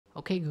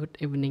Okay, good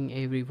evening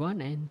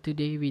everyone, and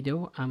today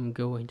video I'm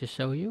going to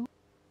show you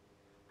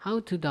how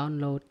to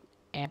download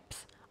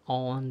apps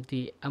on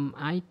the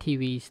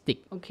TV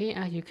stick. Okay,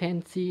 as you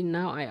can see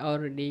now I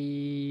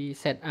already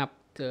set up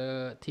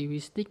the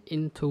TV stick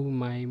into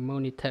my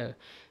monitor,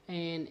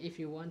 and if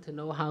you want to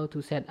know how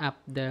to set up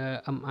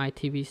the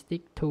TV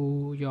stick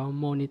to your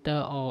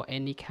monitor or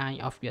any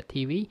kind of your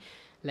TV,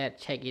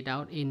 let's check it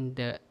out in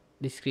the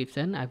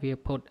description. I will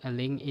put a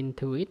link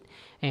into it,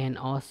 and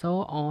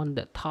also on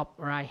the top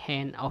right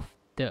hand of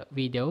the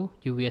video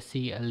you will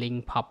see a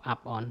link pop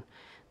up on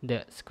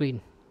the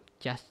screen.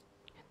 Just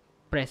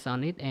press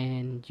on it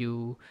and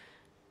will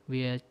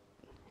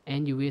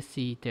you will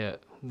see the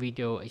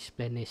video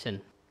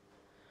explanation.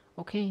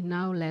 Okay,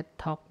 now let's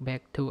talk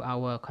back to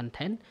our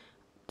content,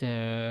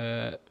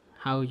 the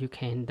how you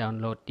can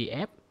download the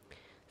app.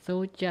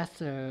 So just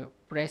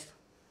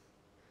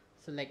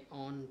select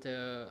on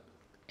the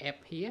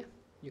app here,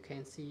 you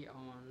can see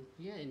on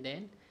here, and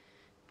then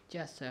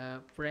just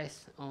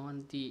press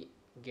on the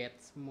get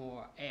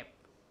more app.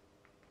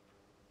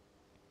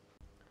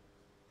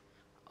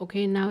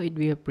 Okay, now it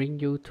will bring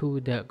you to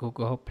the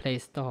Google Play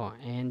Store,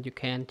 and you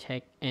can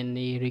check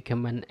any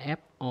recommend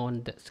app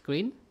on the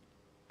screen.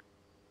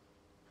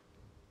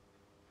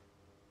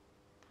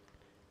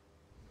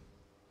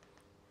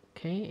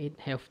 Okay, it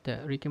have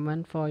the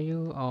recommend for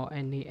you or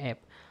any app,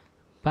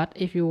 but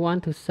if you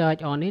want to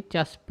search on it,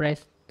 just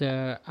press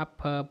the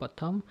upper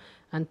button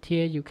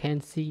until you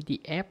can see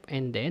the app,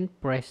 and then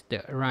press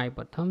the right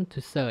button to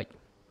search.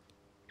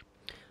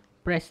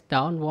 Press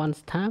down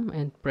once time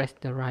and press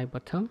the right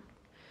button.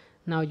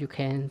 Now you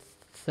can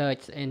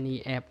search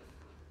any app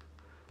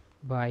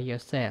by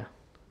yourself.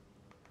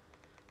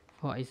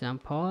 For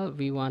example,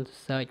 we want to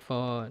search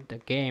for the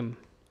game,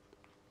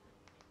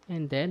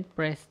 and then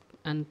press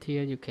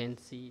until you can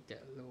see the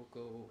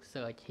logo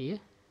search here.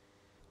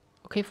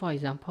 Okay, for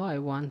example, I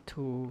want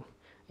to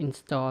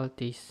install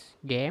this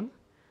game,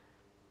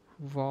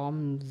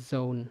 Warm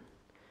Zone.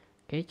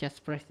 Okay,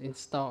 just press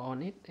install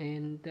on it,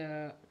 and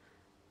the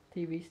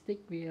TV stick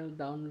will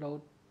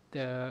download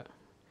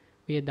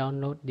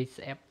this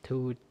app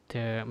to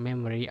the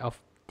memory of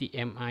the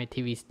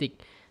TV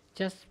stick.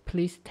 Just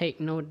please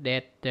take note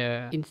that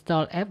the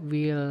install app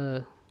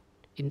will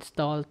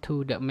install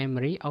to the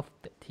memory of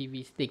the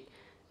TV stick.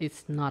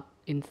 It's not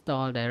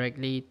installed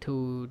directly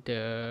to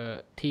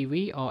the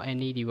TV or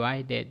any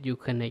device that you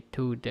connect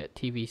to the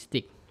TV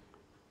stick.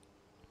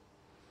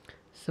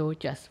 So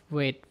just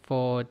wait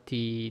for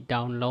the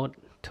download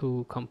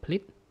to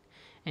complete,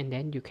 and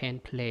then you can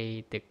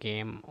play the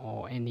game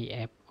or any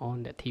app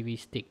on the TV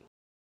stick.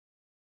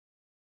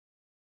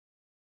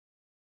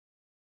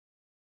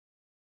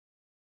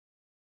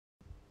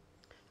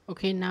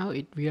 Okay, now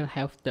it will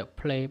have the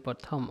play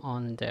button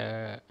on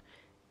the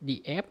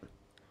app,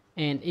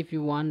 and if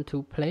you want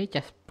to play,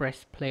 just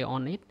press play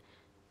on it.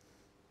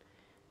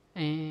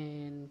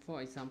 And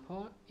for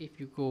example, if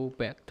you go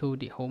back to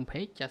the home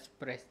page, just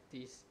press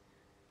this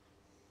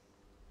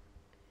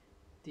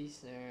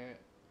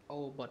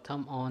O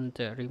button on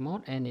the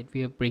remote, and it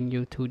will bring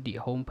you to the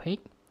home page.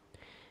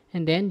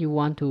 And then you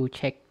want to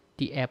check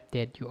the app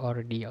that you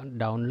already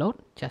download,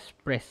 just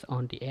press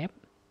on the app,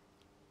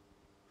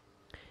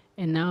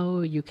 and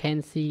now you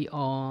can see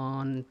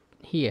on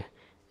here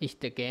is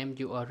the game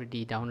you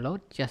already download.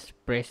 Just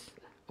press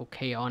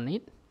OK on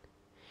it,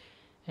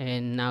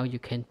 and now you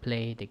can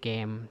play the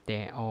game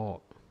there,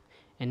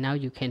 and now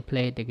you can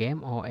play the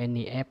game or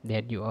any app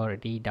that you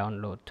already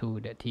download to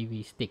the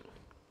TV stick.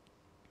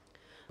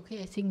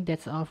 Okay, I think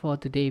that's all for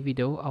today's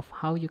video of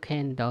how you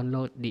can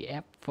download the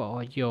app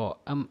for your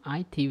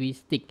TV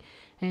stick.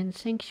 And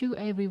thank you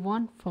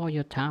everyone for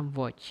your time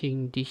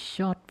watching this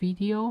short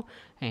video,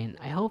 and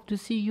I hope to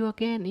see you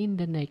again in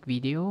the next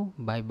video.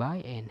 Bye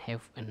bye and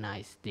have a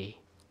nice day.